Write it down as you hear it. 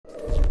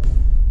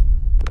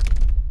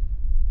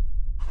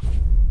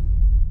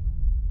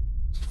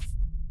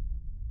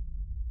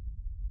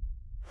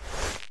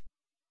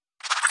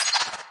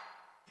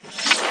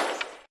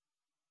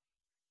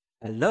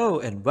Hello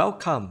and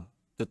welcome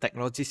to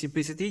Technology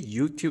Simplicity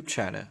YouTube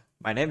channel.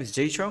 My name is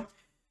Jay Chong,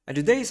 and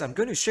today I'm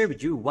going to share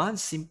with you one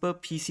simple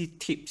PC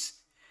tips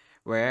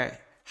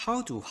where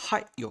how to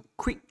hide your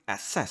quick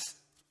access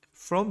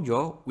from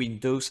your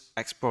Windows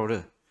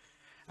Explorer.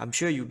 I'm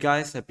sure you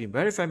guys have been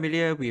very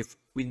familiar with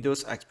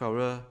Windows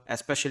Explorer,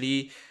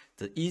 especially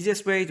the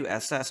easiest way to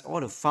access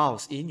all the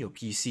files in your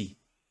PC.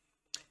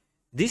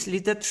 This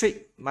little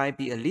trick might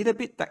be a little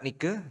bit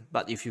technical,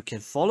 but if you can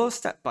follow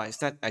step by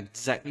step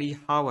exactly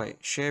how I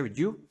share with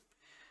you,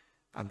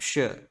 I'm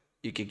sure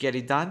you can get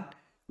it done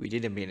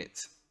within a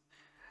minute.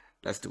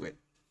 Let's do it.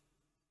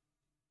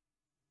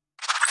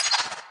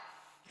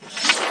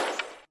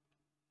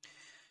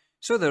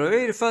 So the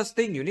very first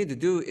thing you need to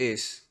do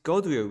is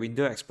go to your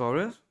Windows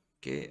Explorer.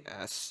 Okay,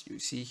 as you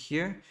see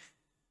here.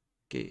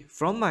 Okay,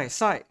 from my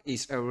side,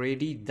 it's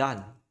already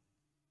done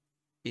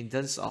in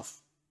terms of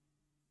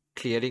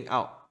clearing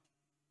out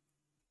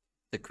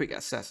the quick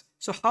access.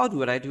 So how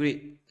do I do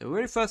it? The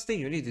very first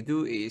thing you need to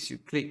do is you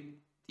click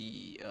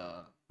the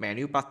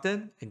menu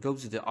button and go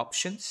to the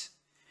options.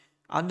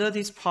 Under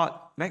this part,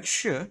 make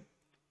sure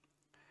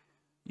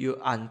you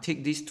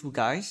untick these two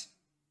guys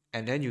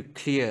and then you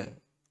clear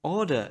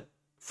all the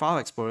File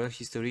Explorer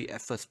history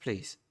at first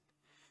place.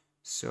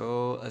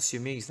 So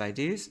assuming it's like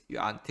this, you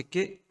untick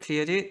it,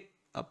 clear it,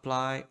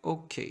 apply,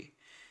 OK.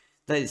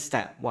 That is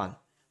step one.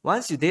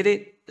 Once you did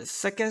it, the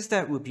second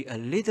step will be a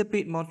little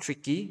bit more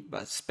tricky,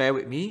 but bear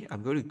with me.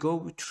 I'm going to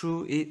go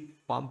through it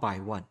one by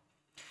one.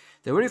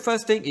 The very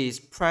first thing is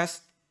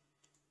press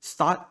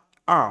Start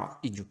R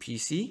in your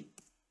PC.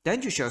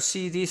 Then you shall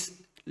see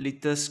this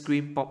little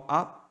screen pop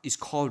up. It's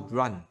called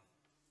Run.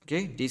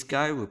 Okay, this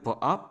guy will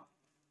pop up.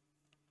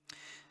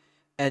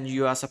 And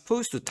you are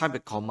supposed to type a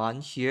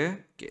command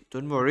here. Okay,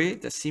 don't worry.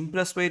 The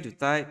simplest way to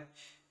type,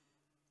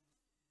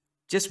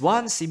 just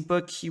one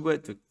simple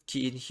keyword to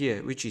key in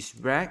here, which is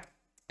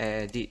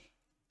Regedit,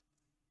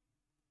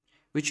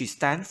 which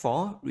stands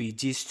for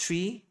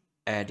Registry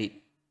Edit.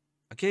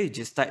 Okay,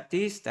 just type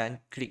this, then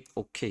click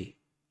OK.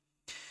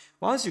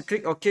 Once you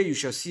click OK, you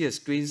shall see a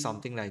screen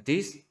something like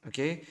this.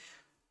 Okay,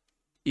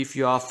 if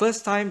you are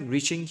first time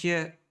reaching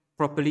here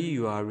properly,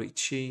 you are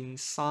reaching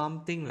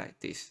something like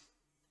this.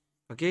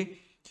 Okay,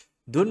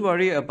 don't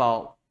worry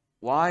about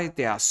why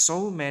there are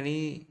so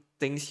many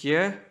things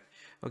here.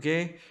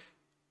 Okay,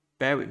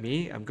 bear with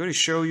me. I'm going to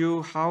show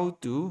you how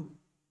to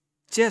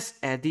just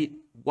edit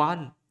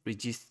one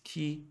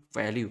registry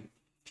value.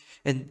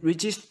 And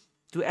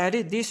to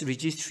edit this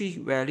registry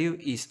value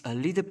is a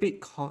little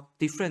bit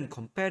different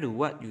compared to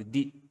what you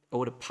did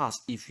over the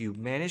past if you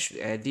managed to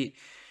edit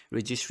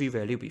registry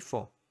value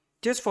before.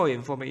 Just for your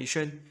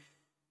information,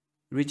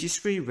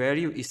 registry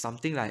value is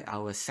something like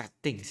our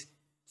settings.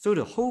 So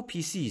the whole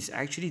PC is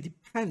actually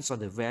depends on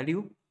the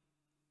value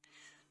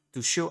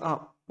to show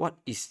up what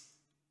is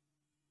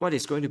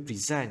going to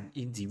present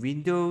in the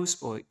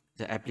Windows or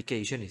the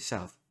application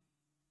itself.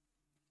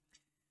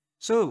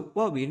 So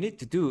what we need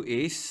to do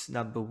is,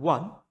 number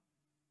one,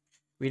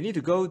 we need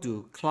to go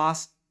to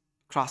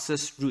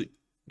classes root.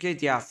 Okay,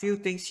 there are a few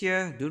things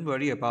here. Don't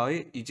worry about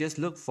it. You just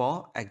look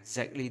for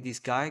exactly this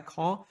guy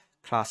called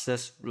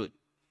classes root.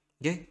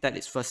 Okay, that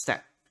is first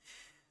step.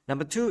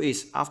 Number two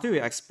is, after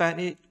you expand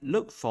it,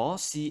 look for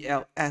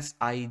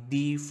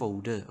CLSID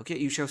folder. Okay,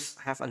 you shall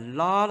have a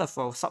lot of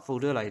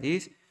subfolder like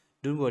this.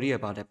 Don't worry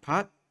about that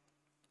part.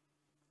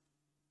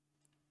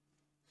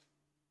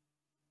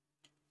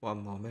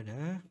 One moment.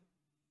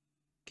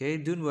 Okay,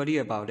 don't worry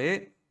about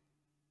it.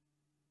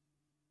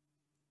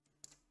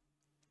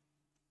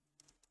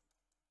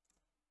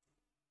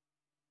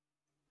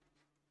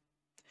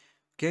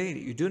 Okay,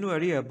 you don't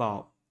worry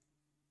about.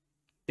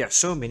 There are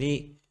so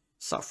many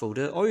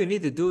subfolder. All you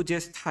need to do,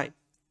 just type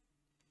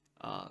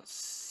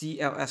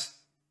CLS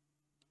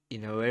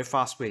in a very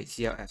fast way,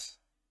 CLS.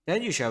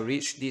 Then you shall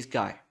reach this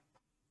guy.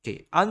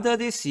 Okay, under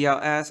this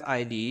CLS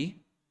ID,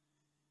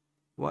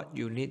 what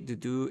you need to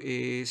do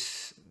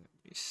is,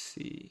 let me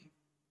see.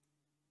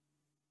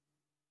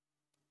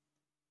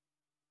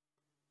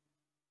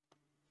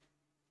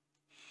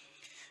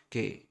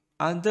 Okay,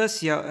 under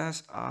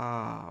CLS,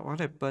 what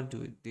happened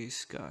to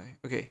this guy?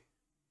 Okay.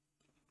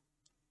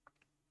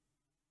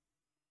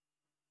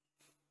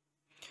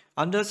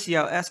 Under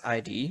CLS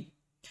ID,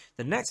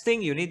 the next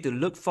thing you need to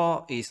look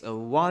for is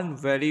one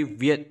very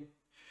weird,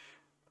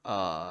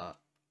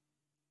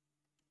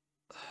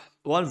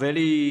 one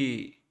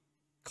very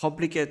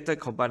complicated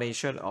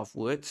combination of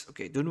words.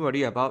 Okay, don't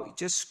worry about it.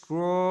 Just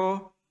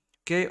scroll.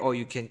 Okay, or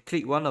you can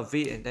click one of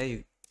it and then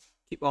you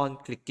keep on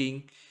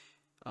clicking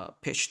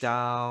page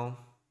down.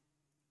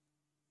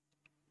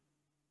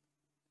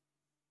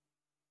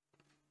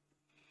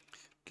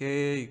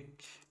 Okay,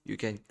 you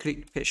can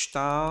click page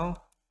down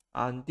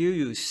until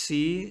you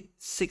see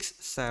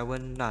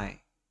 679.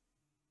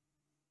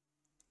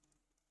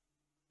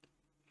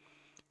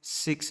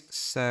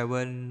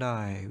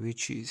 679,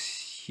 which is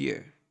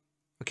here.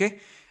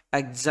 Okay,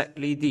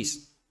 exactly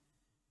this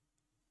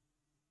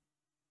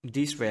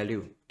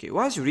value. Okay,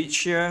 once you reach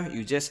here,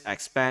 you just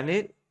expand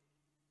it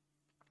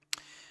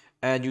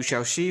And you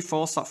shall see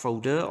 4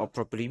 subfolder or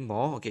probably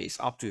more. Okay, it's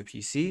up to your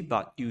PC,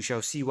 but you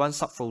shall see one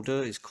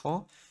subfolder is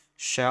called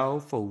shell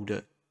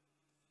folder.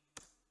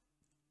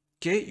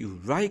 Okay,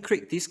 you right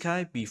click this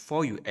guy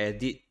before you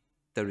edit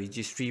the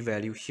registry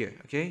value here.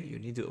 Okay, you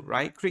need to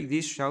right click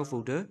this shell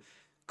folder,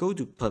 go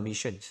to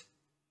permissions.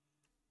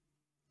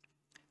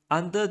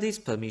 Under these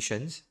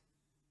permissions,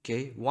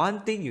 okay,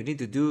 one thing you need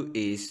to do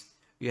is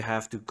you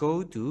have to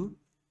go to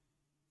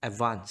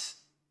advanced.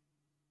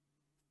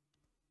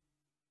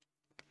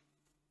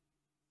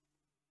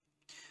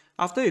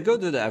 After you go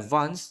to the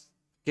advanced,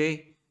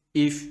 okay,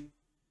 if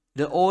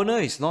the owner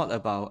is not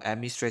about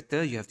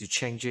administrator, you have to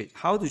change it.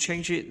 How to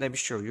change it? Let me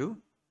show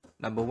you.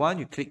 Number 1,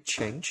 you click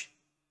change.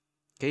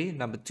 Okay,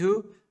 number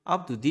 2,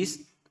 up to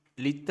this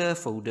little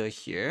folder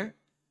here,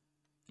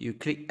 you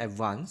click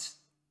advanced.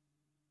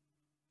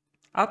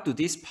 Up to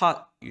this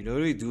part, you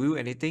don't need to do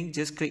anything,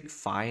 just click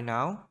file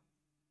now.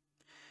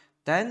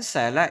 Then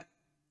select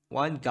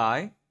one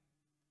guy.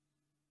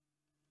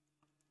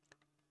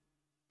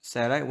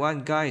 Select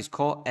one guy is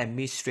called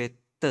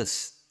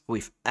administrators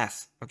with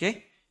F.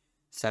 Okay,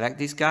 select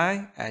this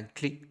guy and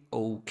click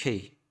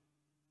OK.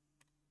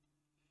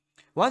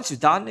 Once you've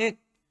done it,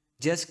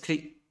 just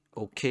click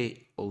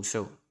OK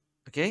also.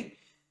 Okay,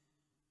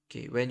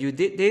 when you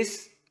did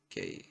this,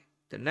 okay,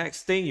 the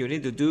next thing you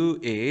need to do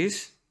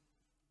is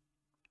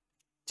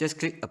just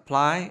click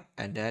apply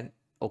and then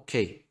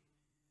OK.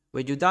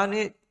 When you done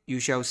it, you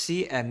shall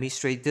see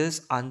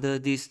administrators under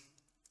this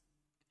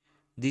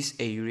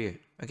area.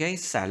 Okay,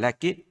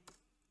 select it.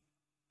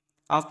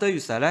 After you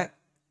select,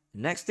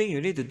 next thing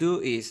you need to do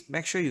is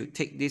make sure you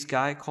take this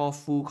guy called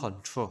full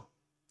control.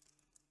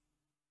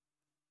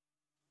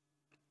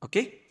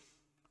 Okay,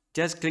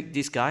 just click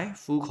this guy,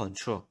 full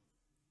control.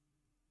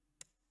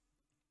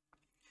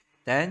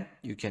 Then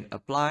you can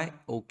apply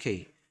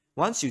OK.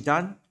 Once you're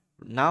done,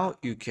 now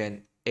you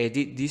can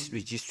edit this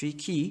registry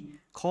key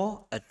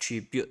called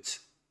attributes.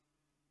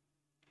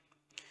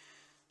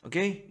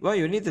 Okay, what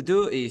you need to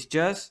do is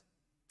just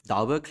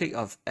double click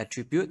of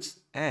attributes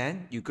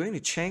and you're going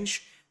to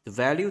change the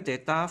value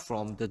data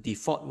from the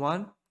default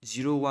one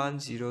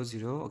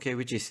 0100, okay,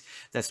 which is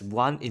that's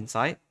 1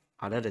 inside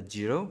other than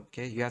 0.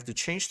 Okay, you have to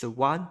change the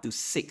 1 to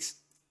 6.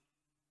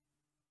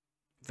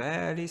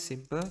 Very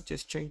simple,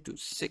 just change to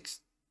 6.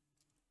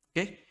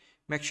 Okay,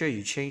 make sure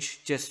you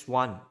change just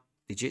 1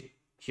 digit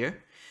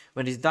here.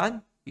 When it's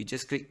done, you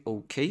just click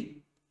OK.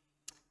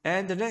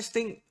 And the next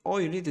thing, all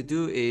you need to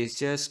do is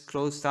just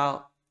close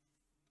out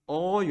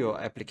all your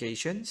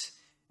applications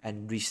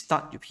and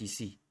restart your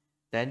PC.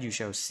 Then you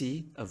shall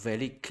see a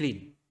very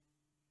clean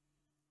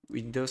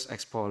Windows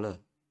Explorer.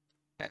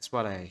 That's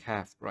what I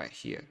have right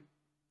here.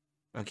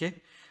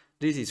 Okay,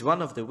 this is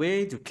one of the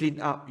way to clean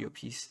up your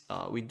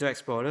PC, Windows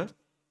Explorer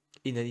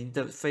in an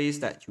interface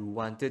that you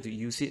wanted to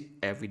use it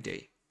every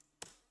day.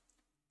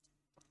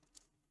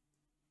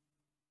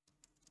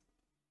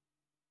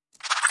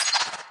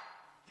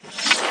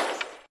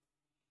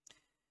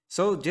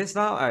 So just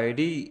now I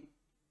already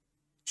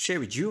share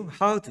with you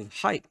how to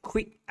hide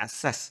quick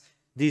access,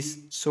 this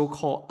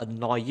so-called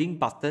annoying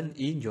button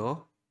in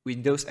your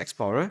Windows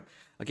Explorer.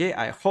 Okay,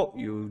 I hope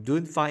you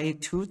don't find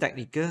it too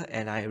technical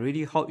and I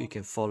really hope you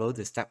can follow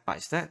the step by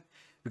step,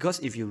 because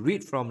if you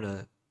read from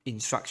the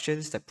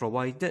instructions that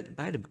provided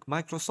by the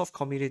Microsoft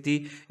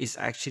community, it's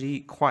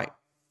actually quite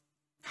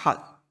hard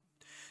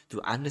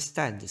to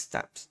understand the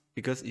steps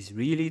because it's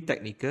really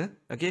technical,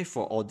 okay,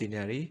 for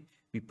ordinary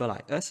people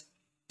like us.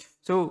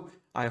 So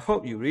I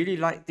hope you really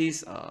like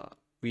this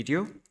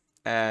video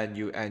and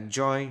you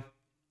enjoy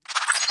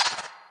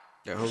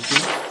the whole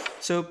thing.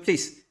 So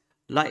please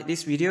like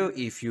this video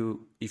if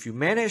you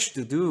manage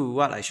to do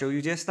what I showed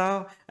you just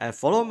now, and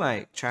follow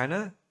my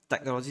channel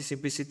Technology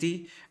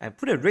Simplicity and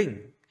put a ring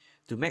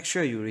to make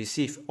sure you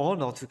receive all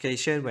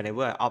notifications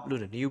whenever I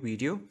upload a new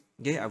video.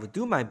 Okay, I will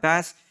do my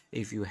best.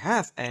 If you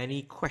have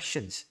any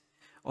questions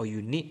or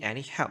you need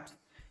any help,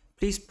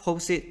 please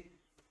post it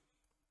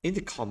in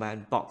the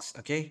comment box.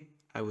 Okay,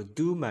 I will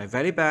do my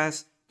very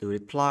best to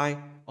reply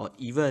or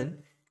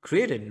even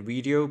create a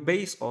video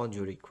based on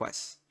your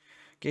requests.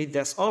 Okay,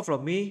 that's all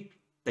from me.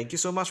 Thank you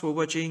so much for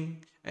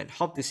watching and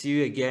hope to see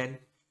you again.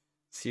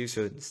 See you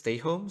soon. Stay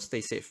home,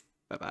 stay safe.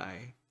 Bye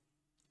bye.